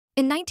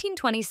In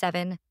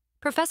 1927,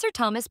 Professor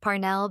Thomas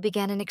Parnell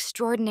began an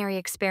extraordinary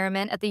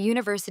experiment at the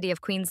University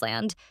of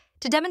Queensland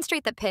to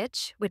demonstrate that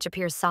pitch, which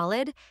appears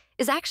solid,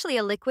 is actually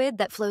a liquid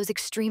that flows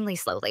extremely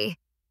slowly.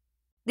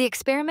 The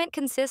experiment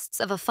consists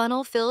of a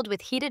funnel filled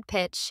with heated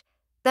pitch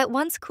that,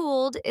 once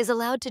cooled, is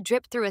allowed to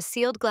drip through a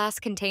sealed glass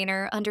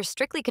container under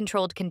strictly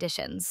controlled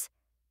conditions.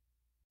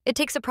 It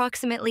takes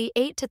approximately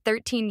 8 to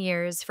 13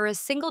 years for a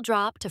single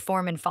drop to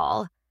form and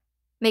fall,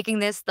 making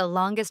this the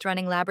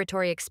longest-running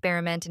laboratory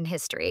experiment in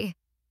history.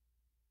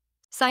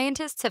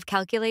 Scientists have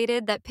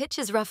calculated that pitch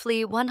is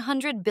roughly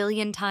 100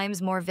 billion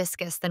times more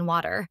viscous than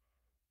water,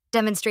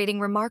 demonstrating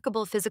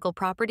remarkable physical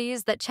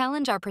properties that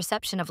challenge our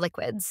perception of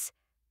liquids.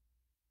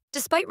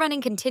 Despite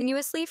running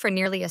continuously for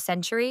nearly a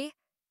century,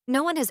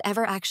 no one has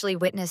ever actually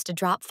witnessed a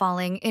drop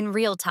falling in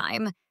real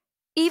time,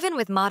 even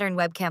with modern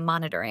webcam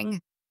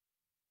monitoring.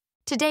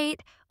 To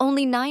date,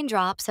 only 9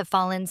 drops have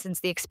fallen since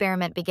the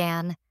experiment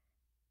began,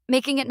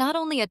 making it not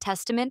only a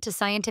testament to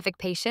scientific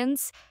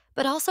patience,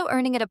 but also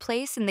earning it a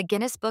place in the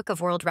Guinness Book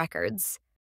of World Records.